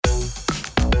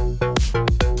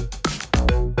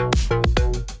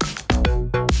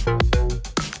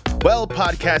Well,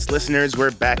 podcast listeners,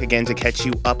 we're back again to catch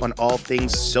you up on all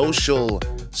things social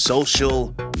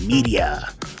media.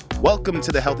 Welcome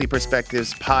to the Healthy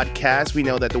Perspectives podcast. We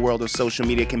know that the world of social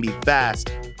media can be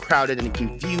vast, crowded, and a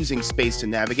confusing space to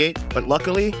navigate, but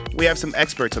luckily, we have some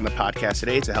experts on the podcast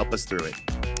today to help us through it.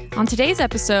 On today's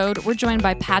episode, we're joined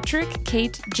by Patrick,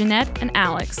 Kate, Jeanette, and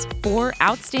Alex, 4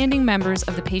 outstanding members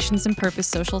of the Patience and Purpose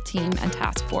social team and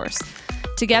task force.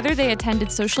 Together, they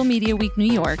attended Social Media Week New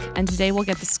York, and today we'll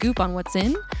get the scoop on what's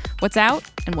in, what's out,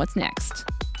 and what's next.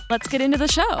 Let's get into the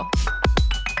show.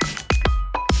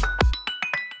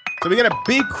 So we got a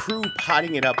big crew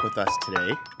potting it up with us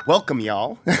today. Welcome,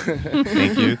 y'all.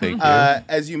 Thank you.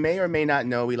 As you may or may not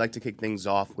know, we like to kick things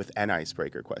off with an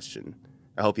icebreaker question.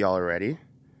 I hope y'all are ready.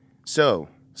 So,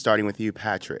 starting with you,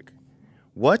 Patrick.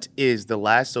 What is the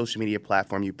last social media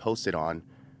platform you posted on,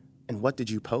 and what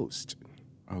did you post?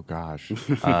 Oh, gosh.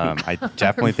 I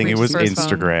definitely think it was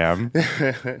Instagram.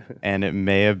 And it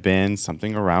may have been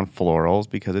something around florals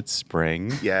because it's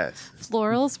spring. Yes.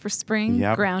 Florals for spring,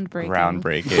 Yep. groundbreaking.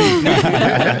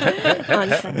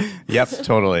 Yep,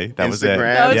 totally. That was it.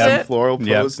 Instagram, Yep. floral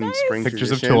posts and Nice. spring Pictures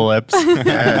tradition. of tulips.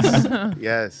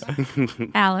 Yes.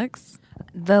 Alex?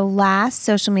 The last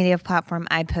social media platform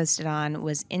I posted on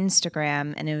was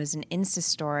Instagram, and it was an Insta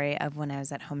story of when I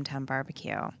was at Hometown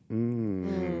Barbecue.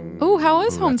 Ooh, how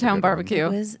was Hometown It Barbecue?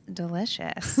 was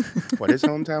delicious. What is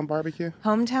Hometown Barbecue?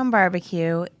 Hometown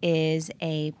Barbecue is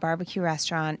a barbecue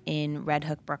restaurant in Red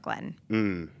Hook, Brooklyn.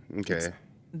 Okay.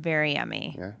 Very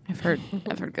yummy. Yeah. I've heard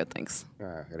good things.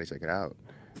 Gotta check it out.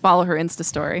 Follow her Insta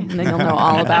story, and then you'll know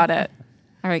all about it.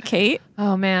 All right, Kate?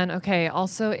 Oh man, okay.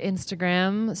 Also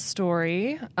Instagram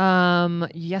story.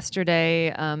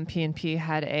 Yesterday, PNP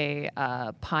had a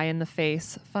Pie in the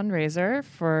Face fundraiser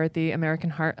for the American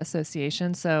Heart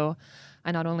Association. So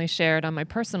I not only shared on my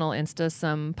personal Insta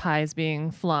some pies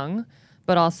being flung,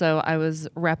 but also I was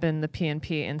repping the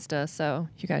PNP Insta. So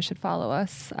you guys should follow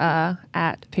us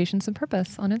at Patience and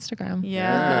Purpose on Instagram.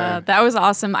 Yeah, that was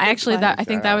awesome. I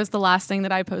think that was the last thing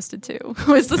that I posted too.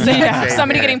 Was the same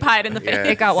somebody getting pied in the face.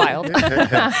 It got wild.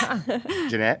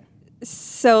 Jeanette?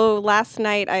 So last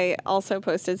night I also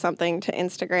posted something to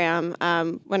Instagram.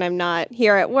 When I'm not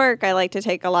here at work, I like to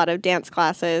take a lot of dance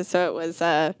classes. So it was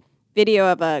a video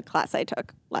of a class I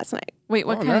took last night. Wait,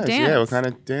 what kind Nice. of dance? Yeah, what kind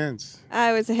of dance?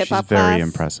 I was a hip She's hop class. very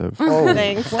impressive. Oh,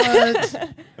 Thanks. what?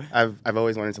 I've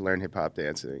always wanted to learn hip hop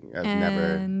dancing. I've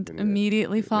never. And been-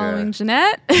 immediately following Yeah.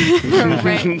 Jeanette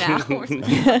right now.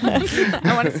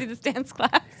 I want to see this dance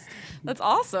class. That's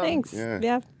awesome. Thanks. Yeah.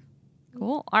 Yeah.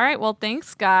 Cool. All right. Well,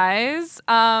 thanks, guys.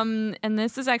 And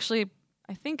this is actually,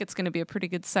 I think it's going to be a pretty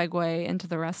good segue into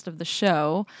the rest of the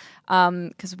show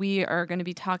because we are going to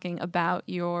be talking about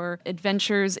your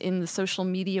adventures in the Social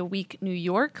Media Week New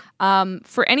York.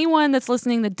 For anyone that's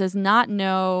listening that does not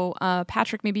know,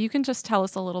 Patrick, maybe you can just tell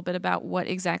us a little bit about what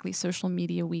exactly Social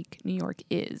Media Week New York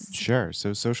is. Sure.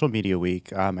 So Social Media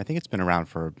Week, I think it's been around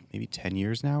for maybe 10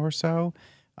 years now or so.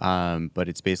 But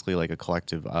it's basically like a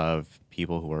collective of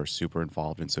people who are super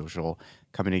involved in social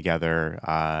coming together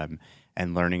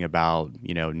and learning about,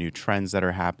 new trends that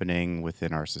are happening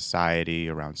within our society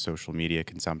around social media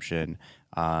consumption,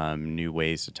 new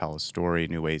ways to tell a story,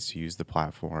 new ways to use the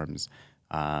platforms,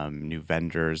 new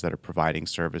vendors that are providing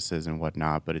services and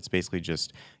whatnot. But it's basically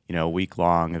just, a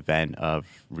week-long event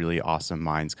of really awesome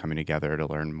minds coming together to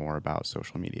learn more about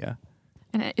social media.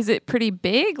 And is it pretty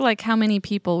big? Like, how many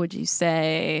people would you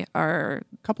say are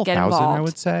A couple get thousand, involved? I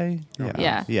would say.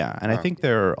 Yeah. Yeah. And I think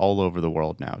they're all over the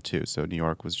world now, too. So New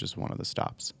York was just one of the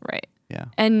stops. Right. Yeah.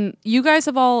 And you guys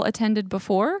have all attended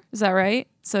before, is that right?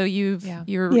 So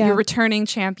you're returning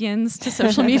champions to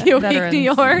Social Media Week Veterans, New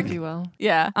York. if you will.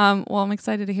 Yeah. Well, I'm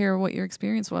excited to hear what your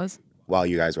experience was. While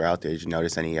you guys were out there, did you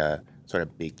notice any sort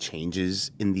of big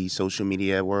changes in the social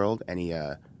media world? Any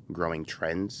growing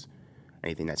trends?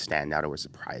 Anything that stand out or was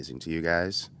surprising to you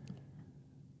guys?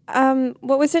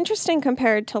 What was interesting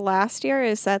compared to last year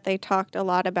is that they talked a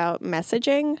lot about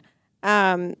messaging.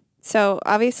 So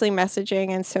obviously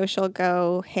messaging and social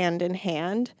go hand in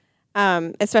hand,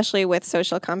 especially with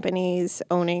social companies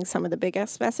owning some of the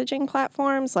biggest messaging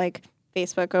platforms like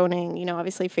Facebook owning,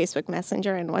 obviously Facebook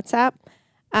Messenger and WhatsApp.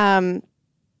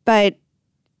 But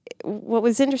what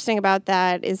was interesting about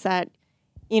that is that,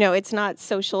 it's not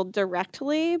social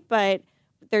directly, but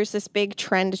there's this big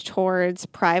trend towards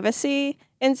privacy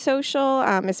in social,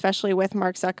 especially with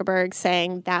Mark Zuckerberg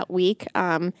saying that week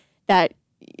that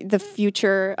the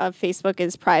future of Facebook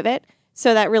is private.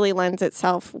 So that really lends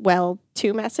itself well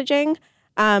to messaging.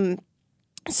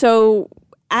 So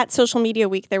at Social Media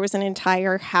Week, there was an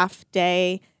entire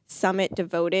half-day summit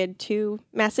devoted to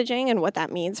messaging and what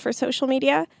that means for social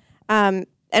media.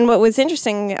 And what was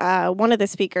interesting, one of the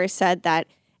speakers said that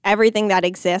everything that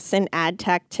exists in ad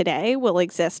tech today will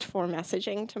exist for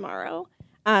messaging tomorrow.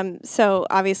 So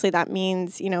obviously that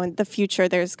means, in the future,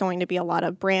 there's going to be a lot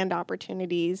of brand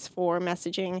opportunities for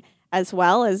messaging as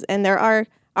well as, and there are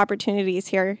opportunities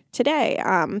here today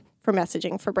for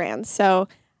messaging for brands. So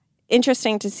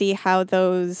interesting to see how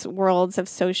those worlds of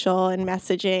social and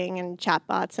messaging and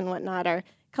chatbots and whatnot are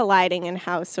colliding, and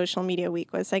how Social Media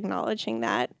Week was acknowledging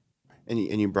that. And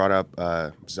you brought up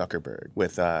Zuckerberg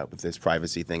with this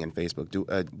privacy thing in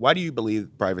Facebook. Why do you believe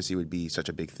privacy would be such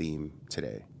a big theme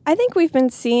today? I think we've been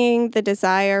seeing the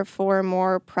desire for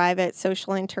more private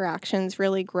social interactions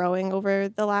really growing over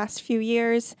the last few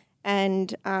years.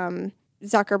 And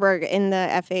Zuckerberg in the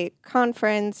F8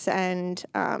 conference and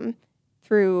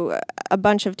through a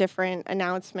bunch of different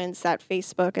announcements that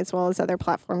Facebook as well as other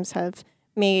platforms have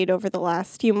made over the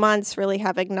last few months really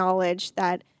have acknowledged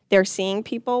that they're seeing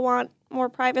people want more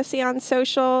privacy on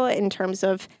social in terms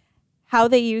of how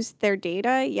they use their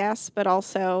data, yes, but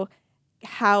also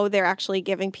how they're actually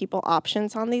giving people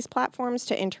options on these platforms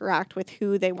to interact with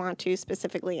who they want to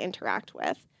specifically interact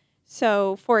with.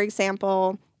 So, for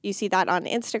example, you see that on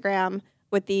Instagram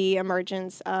with the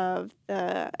emergence of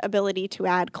the ability to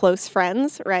add close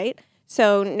friends, right?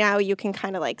 So now you can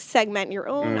kind of like segment your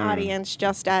own audience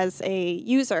just as a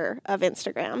user of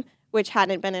Instagram, which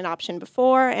hadn't been an option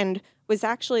before and was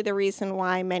actually the reason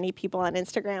why many people on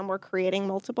Instagram were creating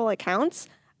multiple accounts.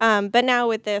 But now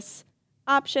with this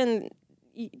option,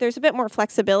 there's a bit more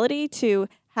flexibility to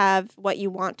have what you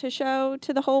want to show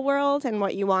to the whole world and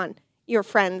what you want your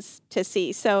friends to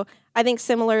see. So I think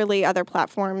similarly, other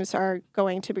platforms are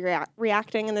going to be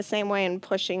reacting in the same way and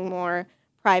pushing more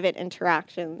private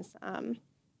interactions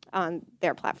on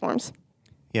their platforms.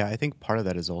 Yeah, I think part of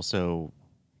that is also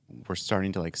we're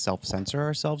starting to like self-censor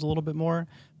ourselves a little bit more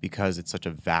because it's such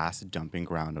a vast dumping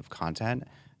ground of content,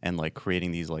 and like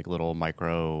creating these like little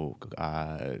micro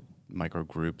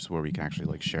groups where we can actually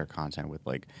like share content with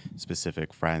like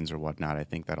specific friends or whatnot. I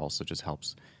think that also just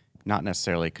helps not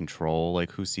necessarily control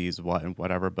like who sees what and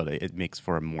whatever, but it makes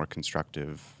for a more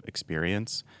constructive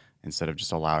experience instead of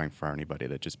just allowing for anybody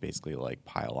to just basically like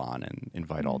pile on and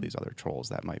invite all these other trolls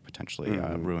that might potentially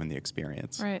ruin the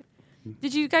experience. Right.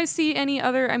 Did you guys see any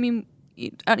other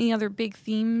big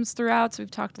themes throughout? So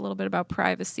we've talked a little bit about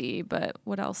privacy, but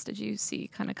what else did you see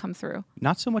kind of come through?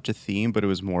 Not so much a theme, but it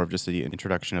was more of just the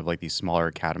introduction of like these smaller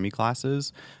academy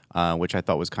classes, which I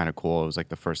thought was kind of cool. It was like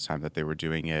the first time that they were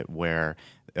doing it where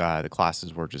the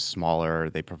classes were just smaller.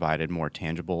 They provided more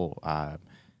tangible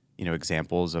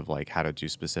examples of like how to do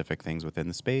specific things within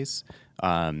the space.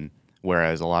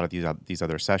 Whereas a lot of these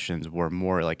other sessions were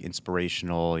more like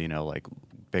inspirational, like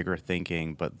bigger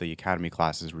thinking, but the academy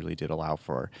classes really did allow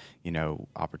for,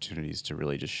 opportunities to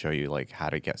really just show you like how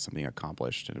to get something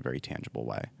accomplished in a very tangible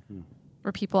way.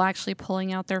 Were people actually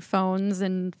pulling out their phones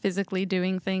and physically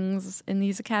doing things in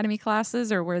these academy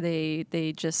classes, or were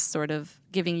they just sort of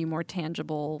giving you more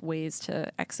tangible ways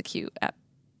to execute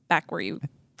back where you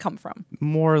come from?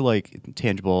 More like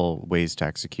tangible ways to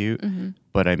execute,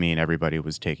 but I mean, everybody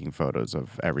was taking photos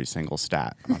of every single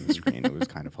stat on the screen. It was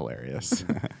kind of hilarious.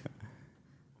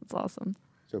 That's awesome.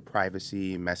 So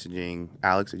privacy, messaging.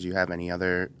 Alex, did you have any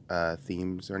other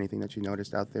themes or anything that you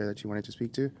noticed out there that you wanted to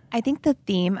speak to? I think the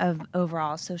theme of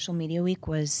overall Social Media Week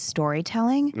was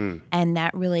storytelling, and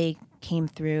that really came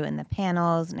through in the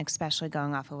panels, and especially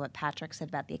going off of what Patrick said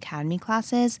about the academy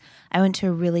classes. I went to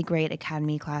a really great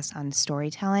academy class on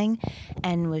storytelling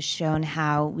and was shown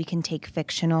how we can take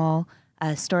fictional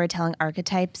storytelling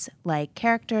archetypes like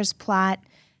characters, plot,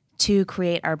 to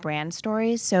create our brand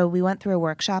stories. So we went through a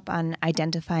workshop on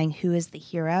identifying who is the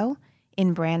hero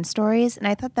in brand stories. And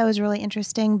I thought that was really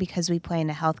interesting because we play in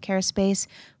a healthcare space.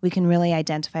 We can really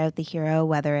identify with the hero,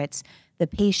 whether it's the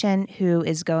patient who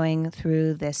is going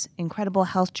through this incredible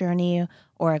health journey,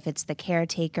 or if it's the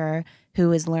caretaker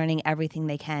who is learning everything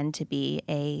they can to be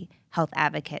a health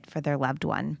advocate for their loved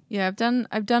one. Yeah,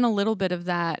 I've done a little bit of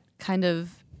that kind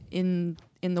of in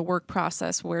the work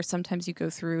process, where sometimes you go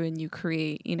through and you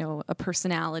create, a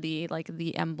personality, like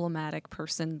the emblematic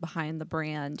person behind the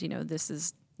brand. This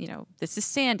is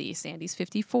Sandy. Sandy's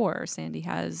 54. Sandy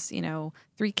has,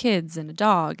 3 kids and a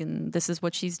dog, and this is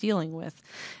what she's dealing with.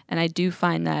 And I do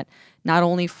find that not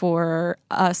only for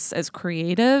us as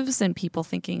creatives and people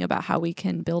thinking about how we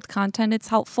can build content, it's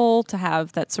helpful to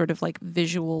have that sort of like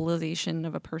visualization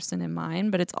of a person in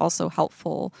mind, but it's also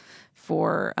helpful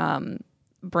for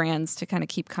brands to kind of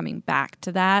keep coming back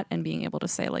to that and being able to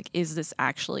say, like, is this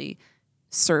actually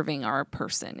serving our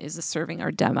person? Is this serving our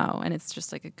demo? And it's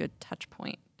just like a good touch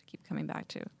point to keep coming back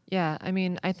to? Yeah, I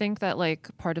mean, I think that like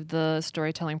part of the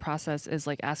storytelling process is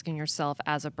like asking yourself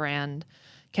as a brand,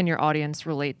 can your audience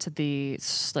relate to the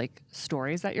like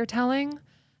stories that you're telling?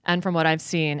 And from what I've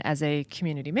seen as a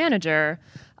community manager,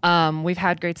 we've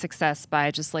had great success by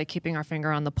just like keeping our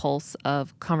finger on the pulse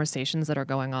of conversations that are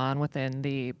going on within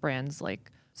the brand's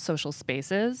like social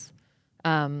spaces.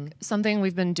 Something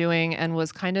we've been doing and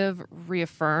was kind of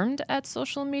reaffirmed at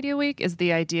Social Media Week is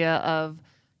the idea of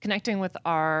connecting with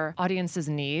our audience's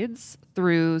needs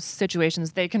through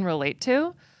situations they can relate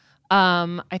to.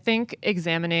 I think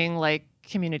examining like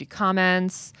community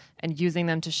comments and using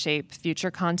them to shape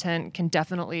future content can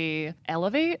definitely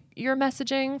elevate your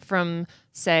messaging from,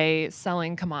 say,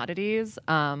 selling commodities,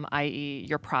 i.e.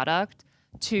 your product,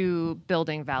 to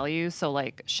building value. So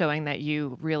like showing that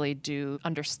you really do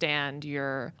understand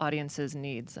your audience's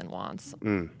needs and wants.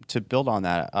 To build on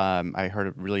that, I heard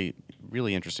a really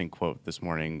interesting quote this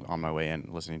morning on my way in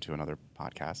listening to another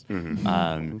podcast.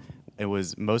 It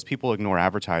was, most people ignore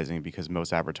advertising because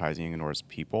most advertising ignores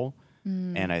people.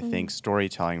 And I think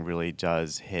storytelling really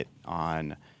does hit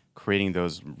on creating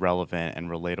those relevant and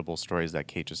relatable stories that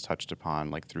Kate just touched upon,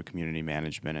 like through community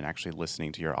management and actually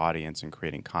listening to your audience and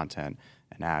creating content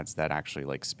and ads that actually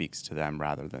like speaks to them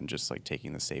rather than just like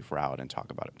taking the safe route and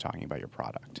talking about your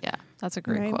product. Yeah, that's a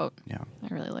great quote. Yeah.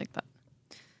 I really like that.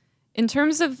 In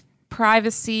terms of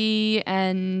privacy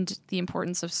and the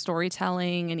importance of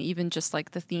storytelling and even just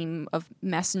like the theme of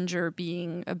Messenger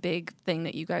being a big thing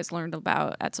that you guys learned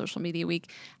about at Social Media Week,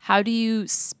 how do you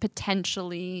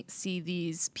potentially see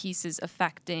these pieces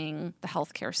affecting the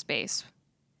healthcare space?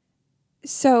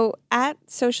 So at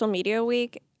Social Media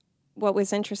Week, what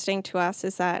was interesting to us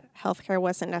is that healthcare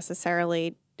wasn't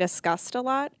necessarily discussed a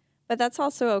lot, but that's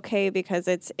also okay because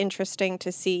it's interesting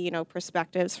to see,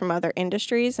 perspectives from other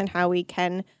industries and how we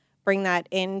can bring that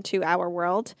into our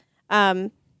world. But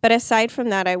aside from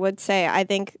that, I would say I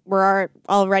think we're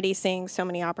already seeing so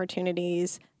many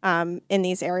opportunities in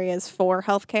these areas for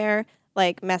healthcare,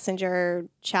 like Messenger,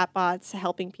 chatbots,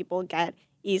 helping people get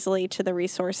easily to the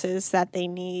resources that they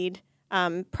need.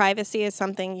 Privacy is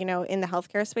something, in the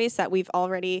healthcare space that we've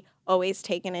already always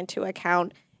taken into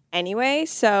account anyway.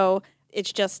 So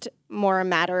it's just more a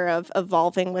matter of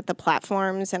evolving with the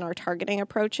platforms and our targeting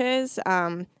approaches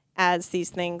as these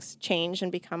things change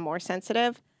and become more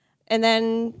sensitive. And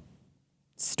then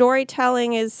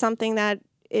storytelling is something that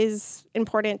is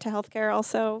important to healthcare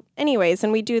also anyways.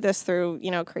 And we do this through,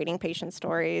 creating patient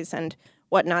stories and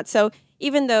whatnot. So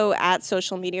even though at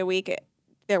Social Media Week,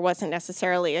 there wasn't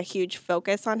necessarily a huge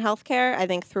focus on healthcare, I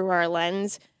think through our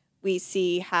lens, we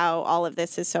see how all of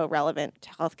this is so relevant to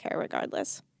healthcare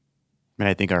regardless. I mean,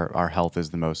 I think our health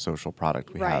is the most social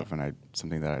product we Right. have, and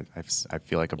something that I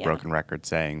feel like a broken record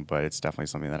saying, but it's definitely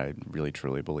something that I really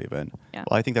truly believe in. Yeah.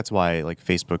 Well, I think that's why like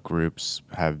Facebook groups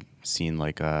have seen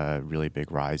like a really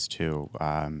big rise too,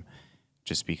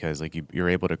 just because like you're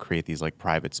able to create these like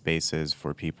private spaces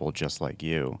for people just like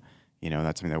you. And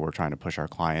that's something that we're trying to push our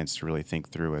clients to really think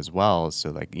through as well. So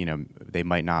like they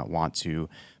might not want to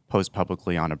post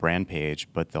publicly on a brand page,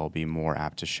 but they'll be more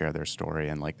apt to share their story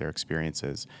and like their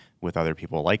experiences with other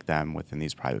people like them within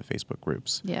these private Facebook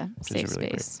groups. Yeah, which is safe really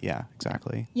space. great. Yeah,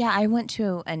 exactly. Yeah, I went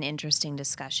to an interesting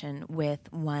discussion with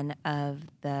one of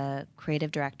the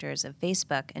creative directors of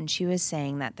Facebook, and she was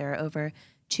saying that there are over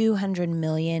 200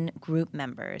 million group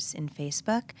members in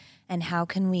Facebook, and how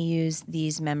can we use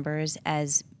these members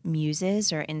as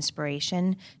muses or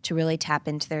inspiration to really tap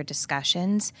into their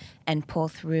discussions and pull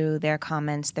through their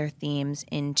comments, their themes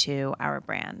into our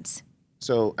brands.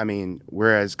 So, I mean,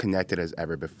 we're as connected as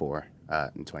ever before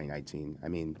in 2019. I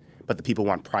mean, but the people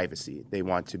want privacy. They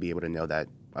want to be able to know that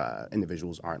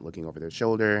individuals aren't looking over their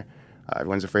shoulder.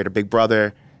 Everyone's afraid of Big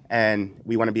Brother. And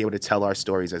we want to be able to tell our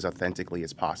stories as authentically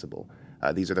as possible.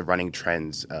 These are the running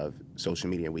trends of Social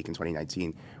Media Week in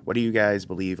 2019. What do you guys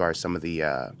believe are some of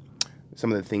the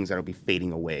things that will be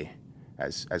fading away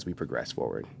as we progress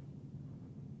forward?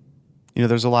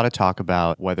 There's a lot of talk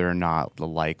about whether or not the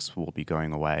likes will be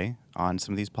going away on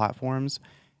some of these platforms.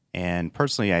 And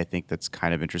personally, I think that's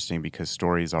kind of interesting because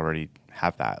stories already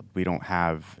have that. We don't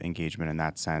have engagement in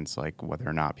that sense, like whether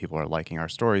or not people are liking our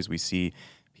stories. We see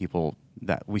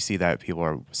that people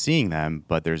are seeing them,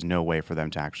 but there's no way for them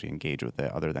to actually engage with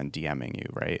it other than DMing you,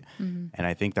 right? Mm-hmm. And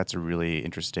I think that's a really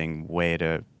interesting way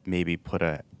to maybe put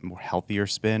a more healthier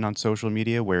spin on social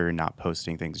media where you're not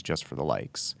posting things just for the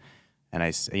likes. And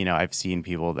I've seen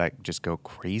people that just go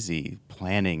crazy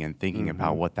planning and thinking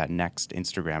about what that next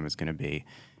Instagram is going to be.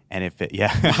 And if it,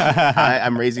 yeah.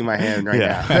 I'm raising my hand right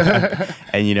now.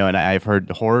 And, and I've heard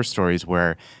horror stories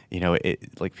where,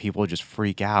 like people just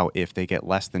freak out if they get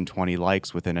less than 20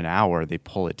 likes within an hour, they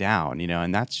pull it down,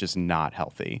 and that's just not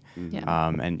healthy. Yeah.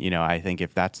 And, I think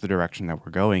if that's the direction that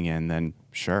we're going in, then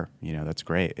sure, that's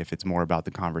great. If it's more about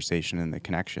the conversation and the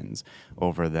connections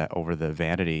over the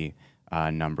vanity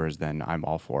numbers, then I'm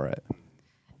all for it.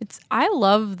 I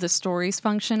love the stories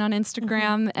function on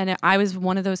Instagram, and I was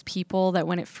one of those people that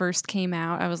when it first came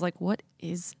out, I was like, "What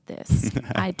is this?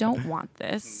 I don't want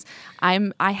this.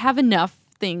 I have enough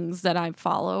things that I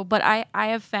follow." But I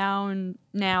have found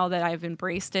now that I've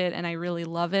embraced it and I really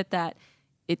love it that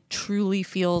it truly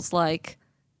feels like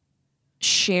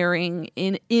sharing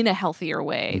in a healthier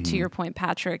way, to your point,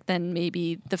 Patrick, than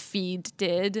maybe the feed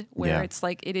did, where it's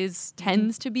like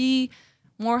tends to be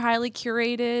more highly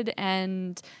curated,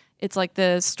 and it's like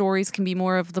the stories can be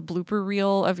more of the blooper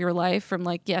reel of your life from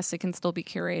like, yes, it can still be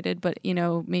curated, but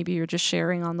maybe you're just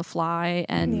sharing on the fly.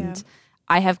 And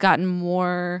I have gotten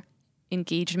more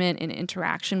engagement and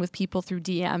interaction with people through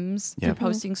DMs, through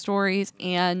posting stories,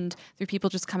 and through people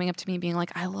just coming up to me being like,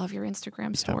 I love your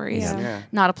Instagram stories.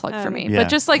 Not a plug for me, but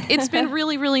just like, it's been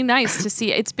really, really nice to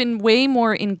see. It's been way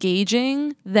more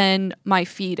engaging than my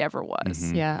feed ever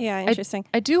was. Yeah. Yeah, interesting.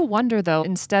 I do wonder though,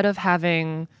 instead of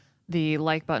having the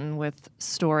like button with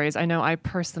stories, I know I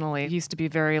personally used to be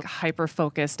very hyper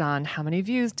focused on how many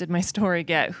views did my story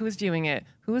get, who's viewing it,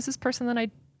 who is this person that I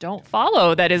don't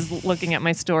follow that is looking at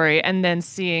my story, and then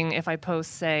seeing if I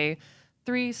post, say,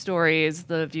 3 stories,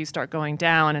 the views start going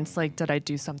down, and it's like, did I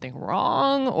do something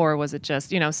wrong, or was it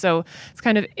just, so it's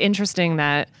kind of interesting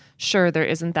that sure, there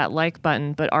isn't that like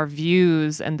button, but our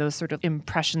views and those sort of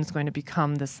impressions going to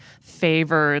become this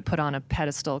favored, put on a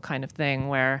pedestal kind of thing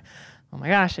where, oh my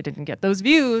gosh, I didn't get those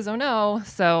views. Oh no.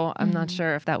 So I'm not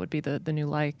sure if that would be the new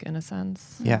like in a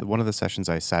sense. Yeah. One of the sessions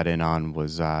I sat in on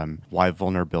was why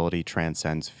vulnerability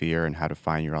transcends fear and how to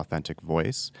find your authentic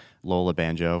voice. Lola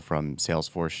Banjo from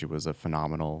Salesforce, she was a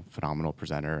phenomenal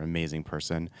presenter, amazing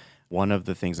person. One of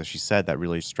the things that she said that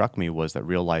really struck me was that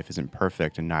real life isn't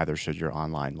perfect and neither should your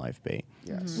online life be.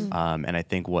 Yes. And I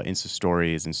think what Insta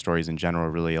stories and stories in general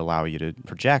really allow you to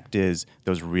project is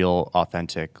those real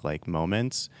authentic like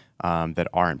moments that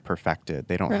aren't perfected.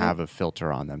 They don't have a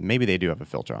filter on them. Maybe they do have a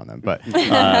filter on them, but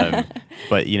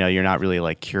you're not really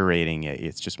like curating it.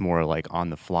 It's just more like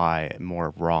on the fly,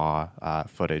 more raw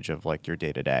footage of like your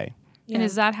day to day. And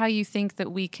is that how you think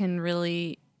that we can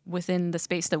really, within the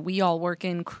space that we all work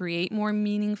in, create more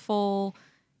meaningful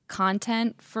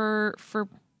content for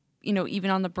even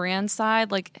on the brand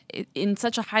side, like in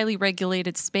such a highly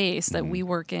regulated space that we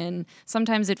work in,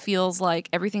 sometimes it feels like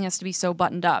everything has to be so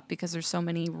buttoned up because there's so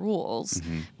many rules.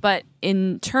 But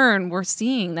in turn, we're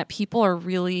seeing that people are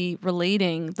really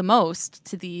relating the most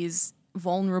to these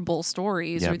vulnerable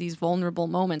stories or these vulnerable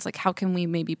moments. Like, how can we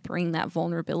maybe bring that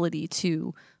vulnerability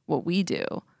to what we do?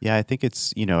 Yeah, I think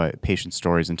it's, patient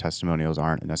stories and testimonials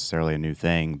aren't necessarily a new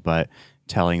thing, but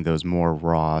telling those more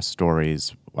raw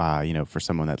stories, for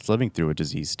someone that's living through a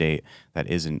disease state that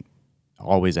isn't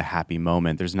always a happy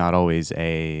moment. There's not always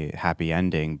a happy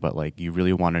ending, but like you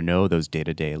really want to know those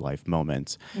day-to-day life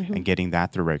moments, and getting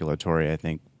that through regulatory, I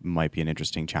think might be an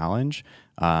interesting challenge,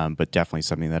 but definitely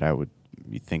something that I would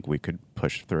think we could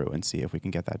push through and see if we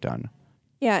can get that done.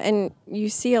 Yeah, and you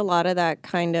see a lot of that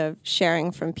kind of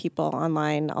sharing from people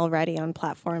online already on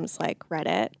platforms like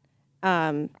Reddit.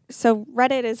 So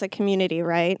Reddit is a community,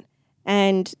 right?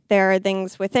 And there are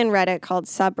things within Reddit called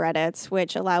subreddits,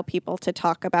 which allow people to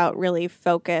talk about really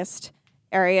focused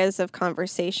areas of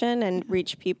conversation and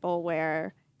reach people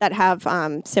that have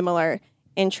similar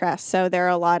interests. So there are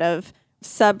a lot of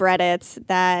subreddits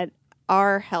that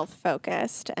are health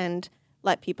focused and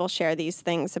let people share these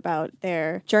things about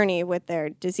their journey with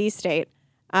their disease state.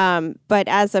 But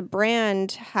as a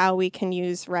brand, how we can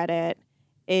use Reddit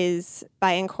is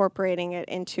by incorporating it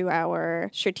into our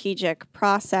strategic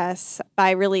process,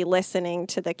 by really listening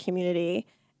to the community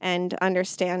and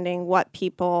understanding what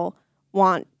people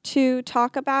want to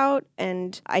talk about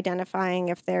and identifying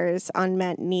if there's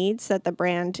unmet needs that the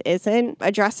brand isn't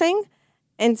addressing.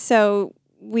 And so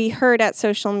we heard at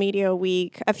Social Media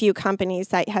Week a few companies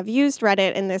that have used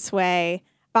Reddit in this way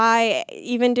by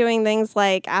even doing things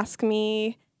like Ask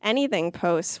Me Anything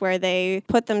posts where they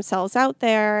put themselves out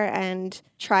there and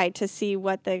try to see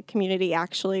what the community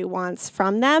actually wants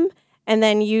from them, and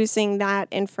then using that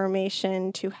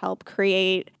information to help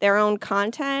create their own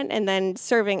content and then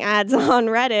serving ads on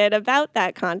Reddit about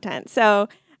that content. So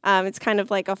it's kind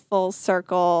of like a full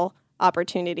circle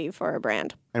opportunity for a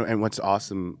brand. And what's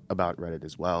awesome about Reddit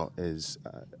as well is,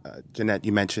 Jeanette,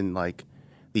 you mentioned like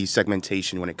the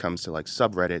segmentation when it comes to like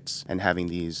subreddits and having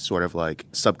these sort of like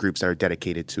subgroups that are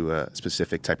dedicated to a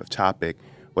specific type of topic.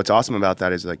 What's awesome about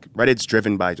that is like Reddit's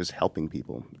driven by just helping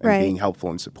people and Right. being helpful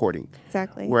and supporting.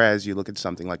 Exactly. Whereas you look at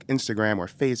something like Instagram or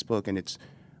Facebook and it's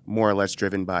more or less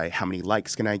driven by how many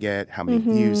likes can I get, how many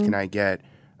views can I get.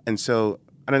 And so,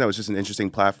 I don't know, it's just an interesting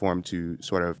platform to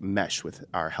sort of mesh with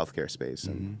our healthcare space.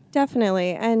 And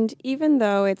Definitely. And even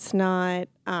though it's not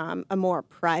a more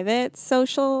private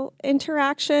social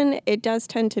interaction, it does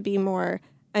tend to be more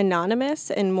anonymous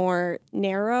and more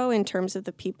narrow in terms of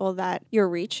the people that you're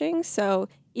reaching. So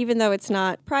even though it's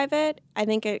not private, I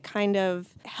think it kind of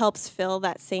helps fill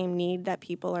that same need that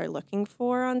people are looking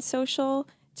for on social,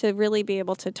 to really be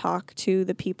able to talk to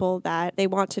the people that they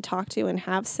want to talk to and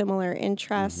have similar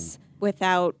interests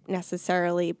without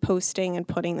necessarily posting and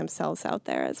putting themselves out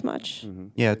there as much.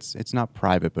 Yeah, it's not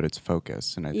private, but it's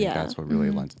focused, and I think Yeah. that's what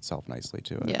really lends itself nicely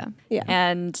to it. Yeah. Yeah.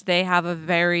 And they have a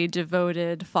very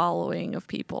devoted following of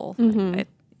people.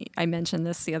 I mentioned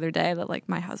this the other day that like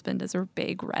my husband is a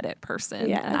big Reddit person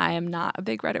Yeah. and I am not a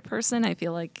big Reddit person. I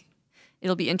feel like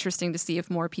it'll be interesting to see if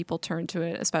more people turn to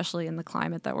it, especially in the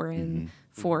climate that we're in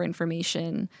for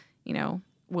information. You know,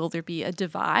 will there be a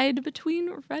divide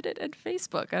between Reddit and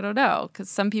Facebook? I don't know, because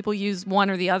some people use one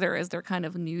or the other as their kind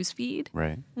of news feed.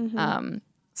 Right.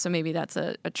 So maybe that's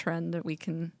a trend that we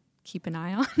can keep an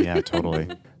eye on. Yeah, totally.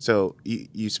 so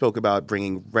you spoke about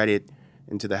bringing Reddit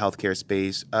into the healthcare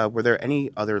space. Were there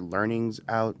any other learnings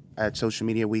out at Social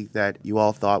Media Week that you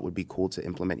all thought would be cool to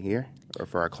implement here or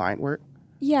for our client work?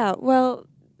 Yeah, well,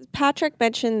 Patrick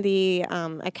mentioned the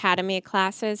Academy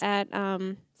classes at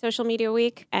Social Media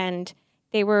Week, and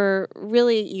they were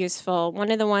really useful. One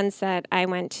of the ones that I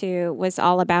went to was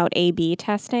all about A/B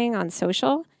testing on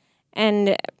social,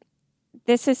 and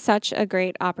this is such a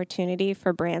great opportunity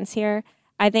for brands here.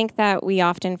 I think that we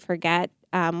often forget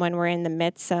when we're in the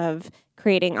midst of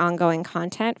creating ongoing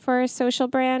content for a social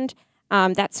brand,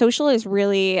 that social is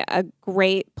really a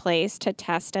great place to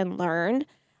test and learn,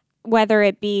 whether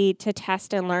it be to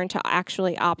test and learn to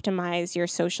actually optimize your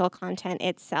social content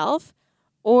itself,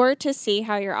 or to see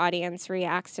how your audience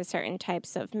reacts to certain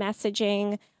types of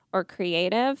messaging or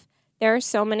creative. There are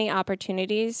so many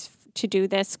opportunities to do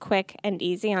this quick and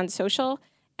easy on social,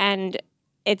 and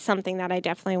it's something that I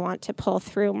definitely want to pull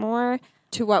through more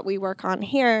to what we work on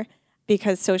here,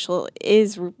 because social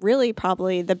is really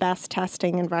probably the best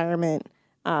testing environment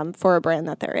for a brand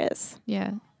that there is.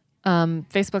 Yeah.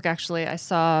 Facebook, actually, I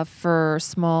saw for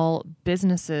small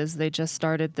businesses, they just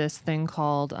started this thing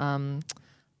called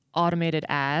automated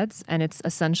ads. And it's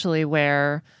essentially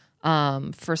where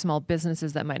for small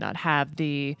businesses that might not have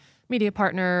the media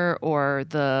partner or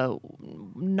the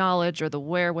knowledge or the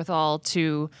wherewithal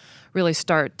to really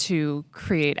start to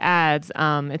create ads,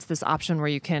 it's this option where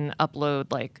you can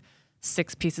upload like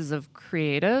 6 pieces of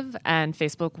creative, and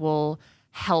Facebook will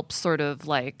help sort of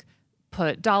like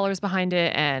put dollars behind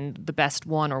it, and the best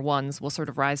one or ones will sort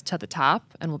of rise to the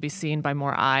top and will be seen by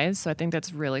more eyes. So I think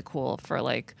that's really cool for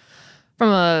like from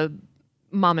a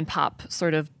mom and pop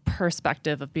sort of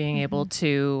perspective of being able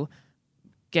to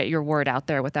get your word out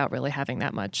there without really having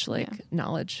that much like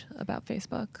knowledge about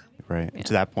Facebook. Right.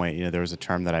 To that point, there was a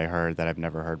term that I heard that I've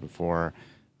never heard before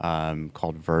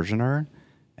called versioner.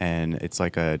 And it's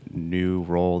like a new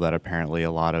role that apparently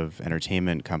a lot of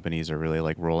entertainment companies are really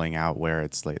like rolling out, where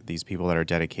it's like these people that are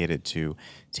dedicated to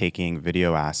taking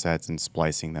video assets and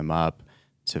splicing them up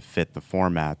to fit the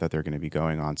format that they're going to be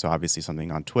going on. So obviously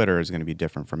something on Twitter is going to be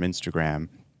different from Instagram.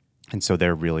 And so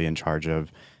they're really in charge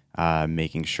of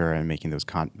making sure and making those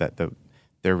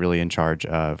they're really in charge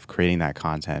of creating that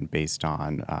content based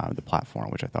on the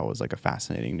platform, which I thought was like a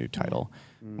fascinating new title,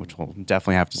 which we'll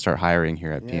definitely have to start hiring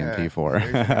here at PNP for.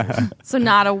 So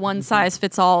not a one size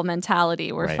fits all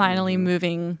mentality. We're Right. finally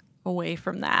moving away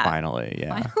from that. Finally,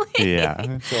 yeah. Finally.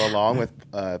 Yeah. So along with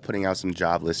putting out some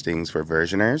job listings for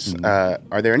versioners, is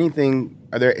there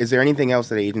anything else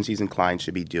that agencies and clients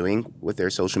should be doing with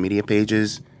their social media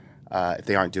pages if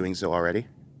they aren't doing so already?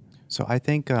 So I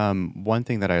think one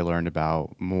thing that I learned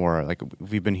about more, like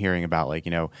we've been hearing about, like,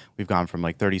 we've gone from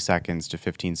like 30 seconds to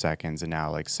 15 seconds, and now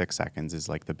like 6 seconds is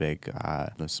like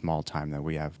the small time that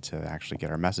we have to actually get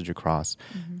our message across.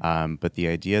 But the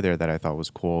idea there that I thought was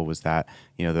cool was that,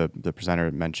 the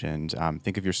presenter mentioned,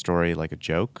 think of your story like a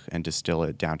joke and distill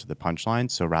it down to the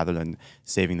punchline. So rather than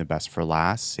saving the best for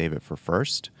last, save it for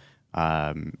first.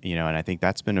 And I think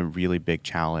that's been a really big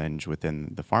challenge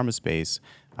within the pharma space.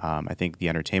 I think the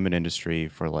entertainment industry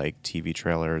for like TV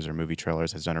trailers or movie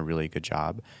trailers has done a really good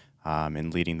job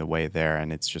and leading the way there.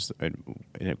 And it's just a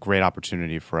great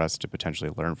opportunity for us to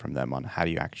potentially learn from them on how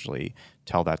do you actually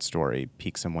tell that story,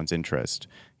 pique someone's interest,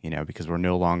 because we're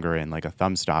no longer in like a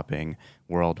thumb stopping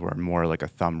world. We're more like a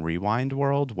thumb rewind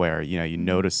world where, you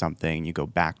notice something, you go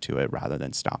back to it rather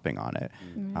than stopping on it.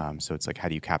 So it's like, how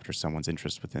do you capture someone's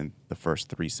interest within the first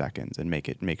 3 seconds and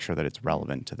make sure that it's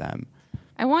relevant to them?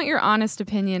 I want your honest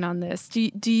opinion on this.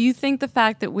 Do you think the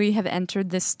fact that we have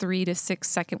entered this 3 to 6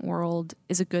 second world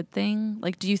is a good thing?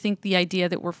 Like, do you think the idea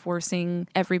that we're forcing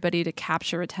everybody to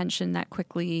capture attention that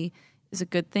quickly is a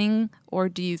good thing? Or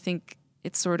do you think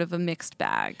it's sort of a mixed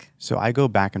bag? So I go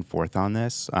back and forth on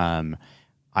this.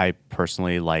 I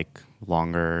personally like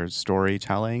longer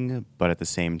storytelling, but at the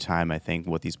same time, I think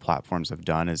what these platforms have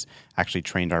done is actually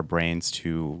trained our brains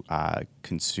to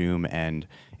consume and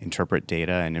interpret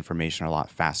data and information a lot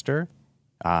faster.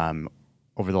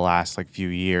 Over the last few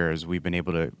years, we've been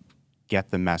able to get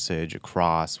the message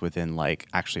across within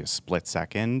actually a split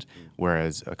second,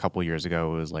 whereas a couple years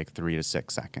ago it was 3 to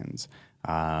 6 seconds.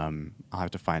 I'll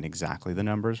have to find exactly the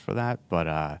numbers for that,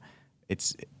 but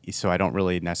so I don't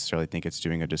really necessarily think it's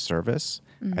doing a disservice.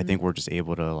 Mm-hmm. I think we're just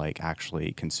able to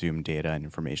actually consume data and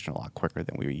information a lot quicker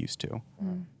than we used to.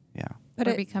 Yeah. But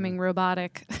we're becoming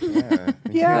robotic.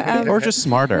 Yeah. Or just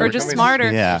smarter. Or just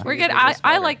smarter. Yeah. We're good.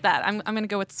 I like that. I'm going to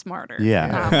go with smarter.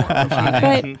 Yeah.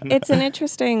 But it's an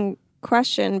interesting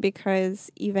question because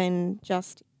even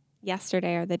just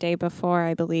yesterday or the day before,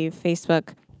 I believe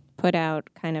Facebook put out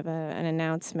kind of an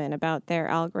announcement about their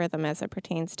algorithm as it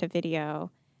pertains to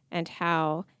video and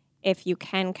how if you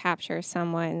can capture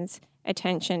someone's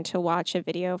attention to watch a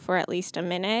video for at least a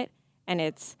minute and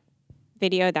it's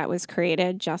video that was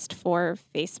created just for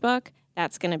Facebook,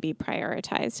 that's going to be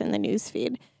prioritized in the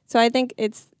newsfeed. So I think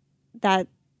it's that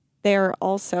they're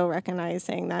also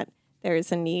recognizing that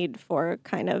there's a need for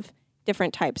kind of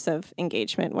different types of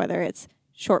engagement, whether it's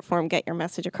short form, get your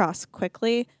message across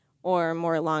quickly, or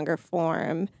more longer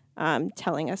form,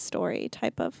 telling a story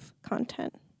type of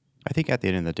content. I think at the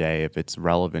end of the day, if it's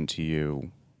relevant to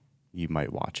you, you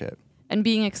might watch it. And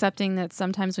being accepting that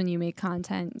sometimes when you make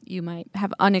content, you might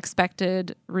have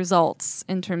unexpected results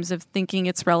in terms of thinking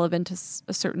it's relevant to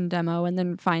a certain demo and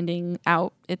then finding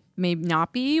out it may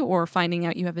not be, or finding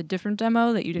out you have a different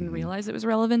demo that you didn't realize it was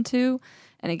relevant to.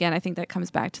 And again, I think that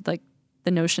comes back to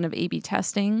the notion of A/B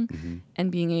testing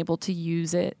and being able to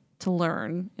use it to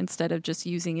learn instead of just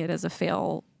using it as a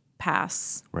fail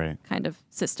pass kind of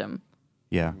system.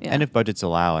 Yeah. And if budgets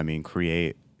allow,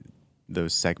 create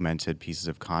those segmented pieces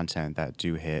of content that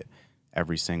do hit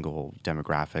every single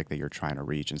demographic that you're trying to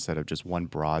reach instead of just one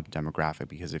broad demographic,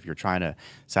 because if you're trying to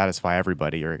satisfy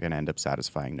everybody, you're going to end up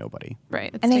satisfying nobody.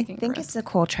 Right. And I think it's a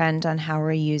cool trend on how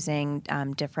we're using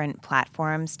different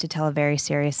platforms to tell a very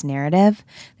serious narrative.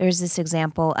 There's this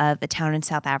example of a town in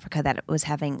South Africa that was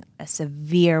having a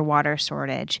severe water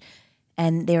shortage,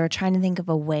 and they were trying to think of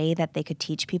a way that they could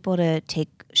teach people to take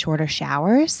shorter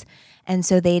showers. And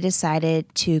so they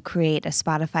decided to create a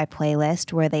Spotify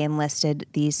playlist where they enlisted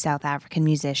these South African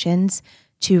musicians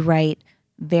to write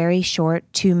very short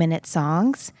 2-minute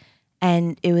songs.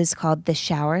 And it was called the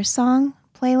Shower Song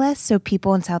Playlist. So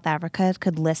people in South Africa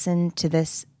could listen to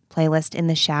this playlist in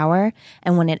the shower.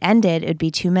 And when it ended, it would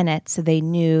be 2 minutes. So they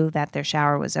knew that their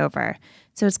shower was over.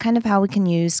 So it's kind of how we can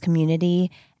use community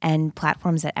and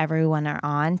platforms that everyone are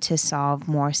on to solve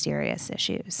more serious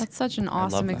issues. That's such an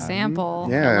awesome example.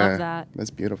 Yeah, I love that.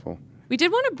 That's beautiful. We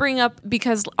did want to bring up,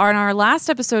 because on our last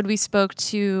episode, we spoke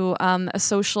to a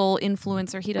social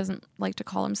influencer. He doesn't like to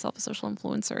call himself a social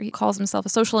influencer. He calls himself a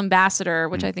social ambassador,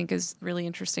 which I think is really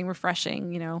interesting,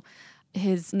 refreshing.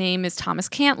 His name is Thomas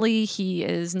Cantley. He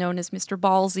is known as Mr.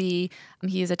 Ballsy.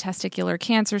 He is a testicular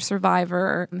cancer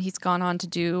survivor. He's gone on to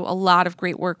do a lot of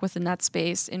great work within that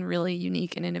space in really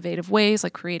unique and innovative ways,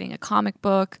 like creating a comic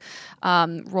book,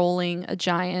 rolling a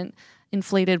giant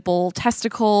inflated bull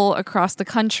testicle across the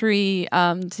country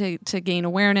to gain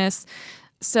awareness.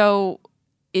 So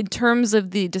in terms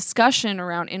of the discussion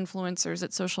around influencers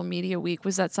at Social Media Week,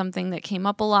 was that something that came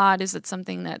up a lot? Is it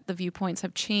something that the viewpoints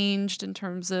have changed in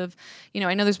terms of,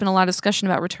 I know there's been a lot of discussion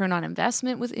about return on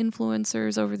investment with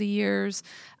influencers over the years.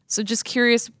 So just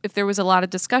curious if there was a lot of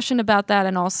discussion about that,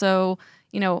 and also,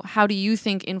 how do you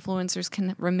think influencers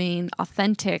can remain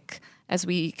authentic as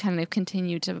we kind of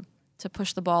continue to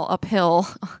push the ball uphill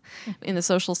in the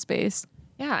social space?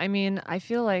 Yeah, I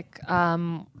feel like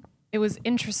it was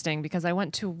interesting because I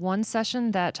went to one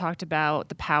session that talked about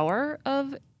the power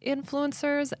of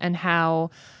influencers and how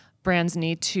brands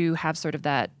need to have sort of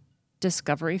that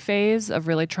discovery phase of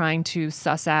really trying to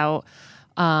suss out.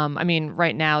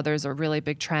 Right now there's a really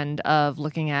big trend of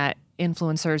looking at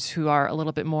influencers who are a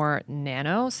little bit more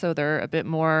nano, so they're a bit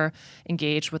more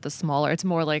engaged with the smaller. It's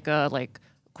more like a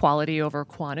quality over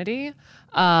quantity,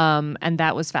 and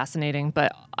that was fascinating.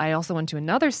 But I also went to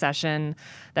another session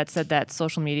that said that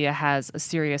social media has a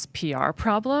serious PR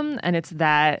problem, and it's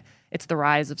the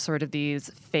rise of sort of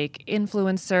these fake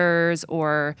influencers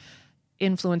or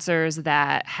influencers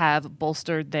that have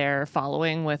bolstered their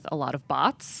following with a lot of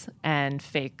bots and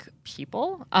fake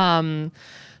people.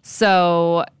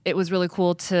 So it was really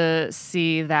cool to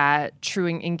see that true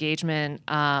engagement,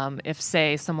 if,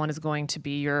 say, someone is going to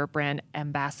be your brand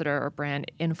ambassador or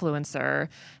brand influencer,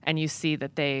 and you see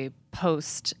that they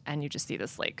post and you just see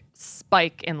this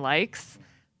spike in likes,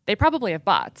 they probably have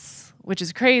bots, which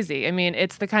is crazy. I mean,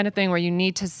 it's the kind of thing where you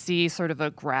need to see sort of a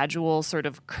gradual sort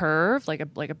of curve, like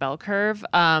a bell curve.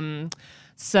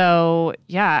 So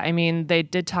yeah, I mean, they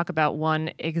did talk about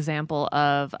one example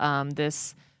of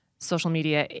this social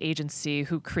media agency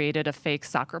who created a fake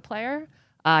soccer player.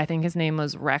 I think his name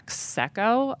was Rex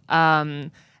Secco.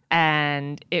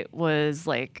 And it was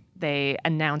they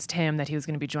announced him that he was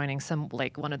going to be joining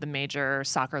one of the major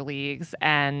soccer leagues,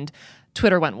 and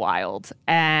Twitter went wild,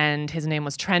 and his name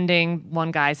was trending.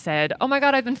 One guy said, "Oh my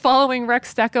God, I've been following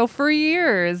Rex Secco for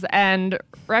years," and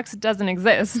Rex doesn't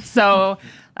exist. So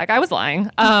that guy was lying.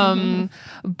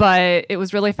 But it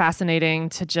was really fascinating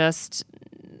to just,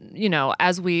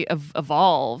 as we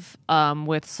evolve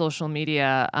with social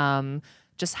media,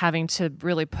 just having to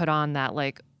really put on that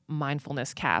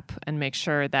mindfulness cap and make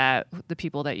sure that the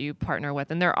people that you partner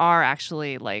with, and there are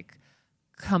actually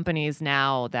companies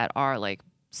now that are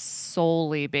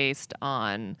solely based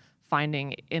on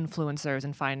finding influencers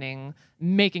and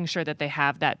making sure that they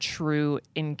have that true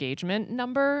engagement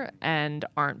number and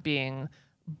aren't being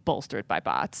bolstered by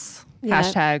bots. Yeah.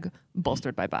 Hashtag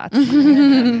bolstered by bots.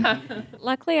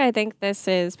 Luckily, I think this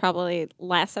is probably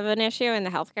less of an issue in the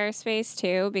healthcare space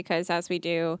too, because as we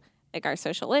do our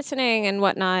social listening and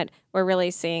whatnot, we're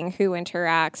really seeing who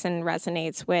interacts and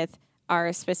resonates with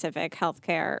our specific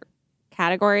healthcare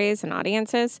categories and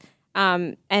audiences.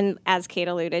 And as Kate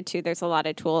alluded to, there's a lot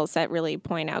of tools that really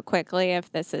point out quickly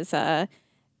if this is a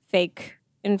fake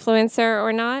influencer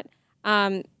or not.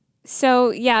 So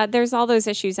yeah, there's all those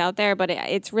issues out there, but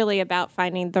it's really about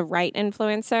finding the right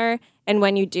influencer. And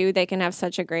when you do, they can have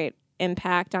such a great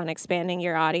impact on expanding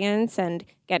your audience and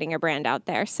getting your brand out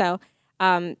there. So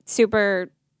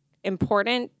super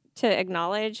important to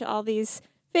acknowledge all these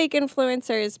fake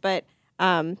influencers, but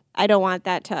I don't want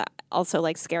that to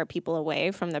also scare people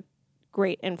away from the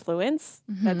great influence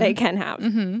that they can have.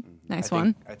 Nice I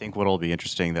one. think what'll be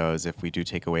interesting though is if we do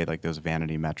take away those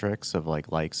vanity metrics of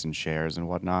likes and shares and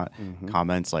whatnot,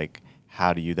 comments,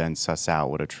 how do you then suss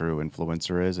out what a true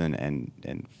influencer is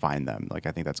and find them? I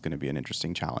think that's going to be an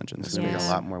interesting challenge in this There's going to be space.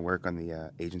 a lot more work on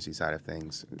the agency side of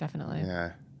things. Definitely.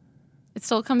 Yeah. It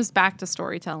still comes back to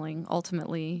storytelling,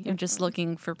 ultimately. You're just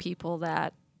looking for people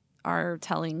that are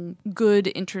telling good,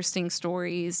 interesting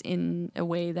stories in a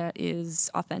way that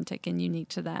is authentic and unique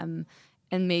to them.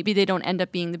 And maybe they don't end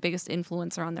up being the biggest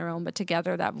influencer on their own, but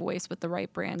together that voice with the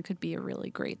right brand could be a really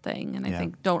great thing. And I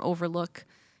think don't overlook,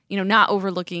 not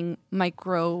overlooking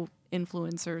micro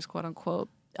influencers, quote unquote,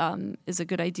 is a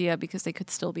good idea because they could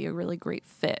still be a really great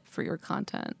fit for your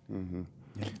content.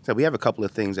 So we have a couple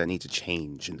of things that need to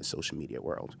change in the social media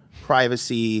world.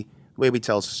 Privacy, the way we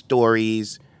tell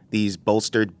stories, these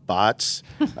bolstered bots.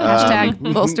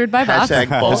 Hashtag bolstered by bots. Hashtag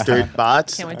bolstered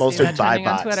bots. Can't wait to see Bolstered that by trending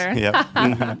on bots.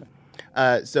 Twitter.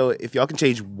 Yep. So if y'all can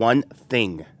change one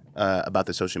thing about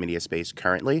the social media space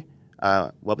currently,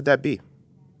 what would that be?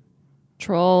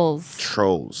 Trolls.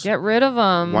 Trolls. Get rid of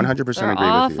them. 100% They're agree with you.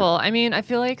 awful. I mean, I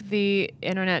feel like the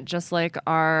internet, just like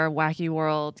our wacky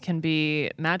world, can be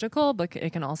magical, but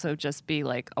it can also just be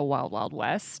a wild, wild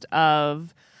west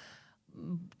of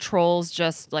trolls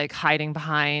just hiding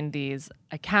behind these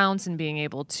accounts and being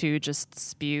able to just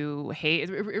spew hate.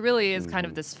 It really is kind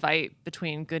of this fight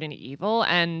between good and evil.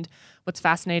 And what's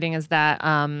fascinating is that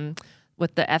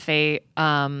with the FA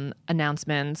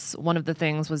announcements, one of the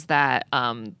things was that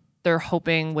they're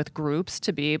hoping with groups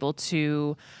to be able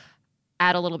to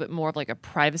add a little bit more of a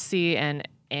privacy and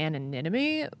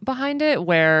anonymity behind it,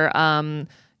 where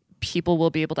people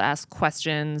will be able to ask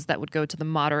questions that would go to the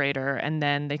moderator, and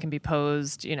then they can be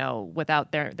posed,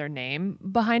 without their name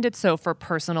behind it. So for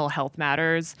personal health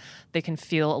matters, they can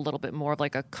feel a little bit more of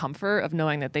a comfort of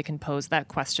knowing that they can pose that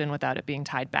question without it being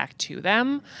tied back to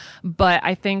them. But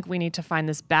I think we need to find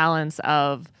this balance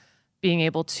of being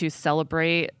able to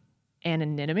celebrate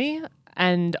anonymity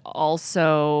and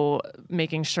also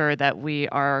making sure that we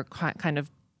are kind of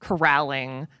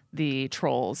corralling the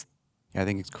trolls I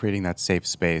think it's creating that safe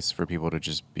space for people to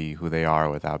just be who they are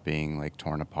without being like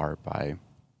torn apart by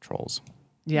trolls.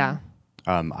 Yeah.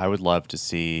 I would love to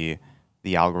see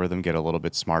the algorithm get a little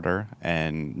bit smarter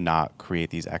and not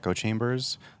create these echo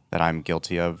chambers that I'm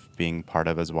guilty of being part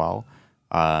of as well.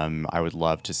 I would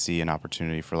love to see an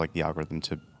opportunity for like the algorithm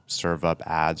to serve up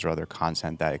ads or other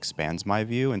content that expands my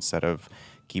view instead of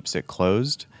keeps it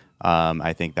closed.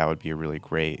 I think that would be a really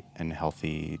great and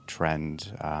healthy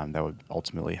trend that would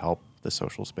ultimately help the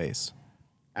social space.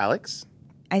 Alex?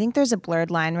 I think there's a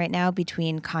blurred line right now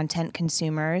between content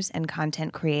consumers and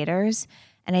content creators.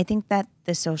 And I think that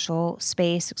the social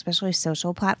space, especially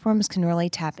social platforms, can really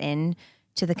tap in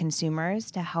to the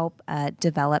consumers to help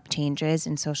develop changes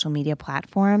in social media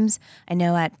platforms. I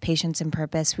know at Patients and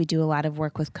Purpose, we do a lot of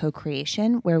work with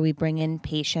co-creation where we bring in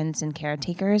patients and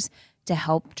caretakers to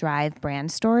help drive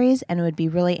brand stories. And it would be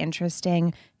really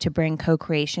interesting to bring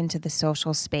co-creation to the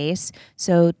social space.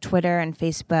 So Twitter and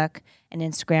Facebook and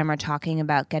Instagram are talking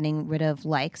about getting rid of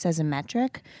likes as a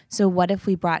metric. So what if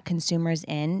we brought consumers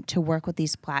in to work with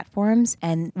these platforms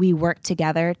and we work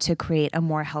together to create a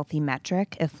more healthy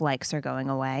metric if likes are going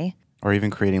away? Or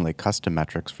even creating like custom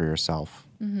metrics for yourself.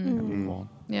 That'd be cool.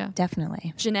 Yeah.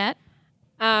 Definitely. Jeanette?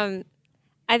 I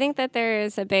think that there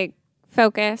is a big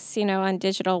focus, on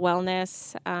digital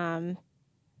wellness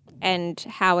and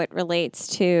how it relates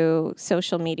to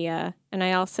social media. And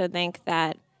I also think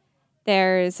that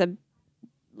there's a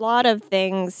lot of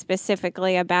things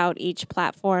specifically about each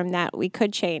platform that we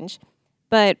could change.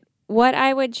 But what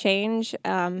I would change,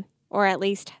 or at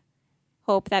least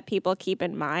hope that people keep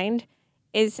in mind,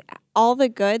 is all the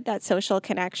good that social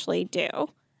can actually do.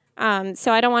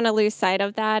 So I don't want to lose sight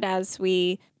of that as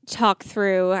we talk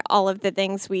through all of the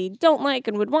things we don't like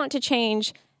and would want to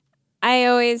change. I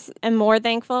always am more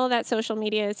thankful that social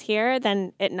media is here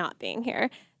than it not being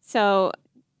here. So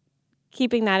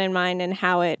keeping that in mind and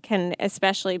how it can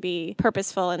especially be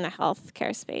purposeful in the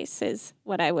healthcare space is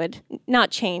what I would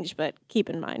not change, but keep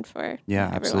in mind for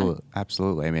everyone.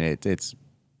 Absolutely. I mean, it's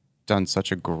done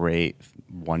such a great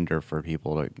wonder for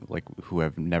people to like who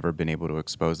have never been able to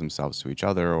expose themselves to each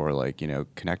other or like,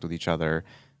 connect with each other.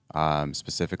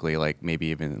 Specifically, like maybe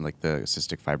even in like the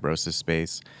cystic fibrosis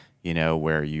space,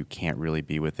 where you can't really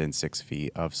be within 6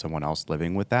 feet of someone else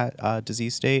living with that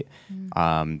disease state.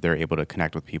 They're able to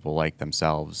connect with people like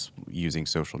themselves using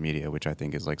social media, which I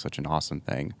think is like such an awesome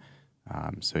thing.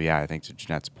 So yeah, I think to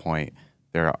Jeanette's point,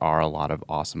 there are a lot of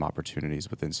awesome opportunities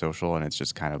within social, and it's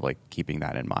just kind of like keeping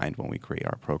that in mind when we create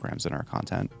our programs and our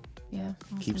content. Yeah.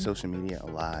 Keep social media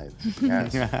alive.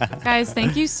 Yes. Guys,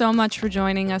 thank you so much for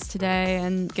joining us today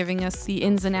and giving us the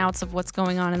ins and outs of what's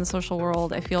going on in the social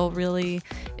world. I feel really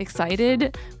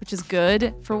excited, which is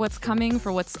good for what's coming,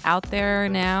 for what's out there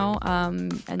now,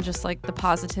 and just like the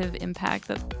positive impact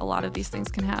that a lot of these things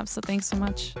can have. So thanks so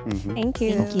much. Thank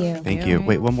you. Thank you. Thank you.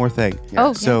 Wait, one more thing.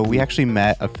 Oh, So we actually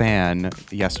met a fan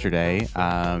yesterday.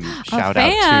 Shout out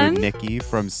fan? to Nikki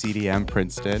from CDM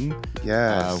Princeton.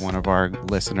 Yes. One of our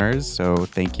listeners. So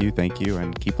thank you,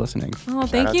 and keep listening. Oh, Shout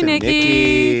thank out you, to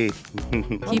Nikki.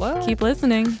 Nikki. Keep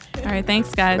listening. All right, thanks,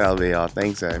 guys. That'll be all.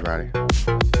 Thanks, everybody.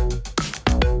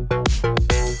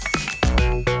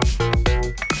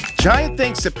 Giant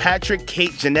thanks to Patrick,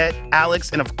 Kate, Jeanette,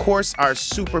 Alex, and of course our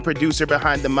super producer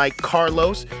behind the mic,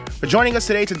 Carlos, for joining us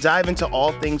today to dive into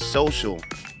all things social.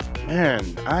 Man,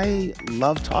 I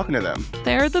love talking to them.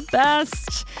 They're the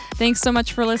best. Thanks so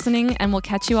much for listening, and we'll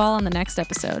catch you all on the next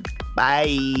episode.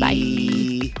 Bye.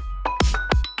 Bye.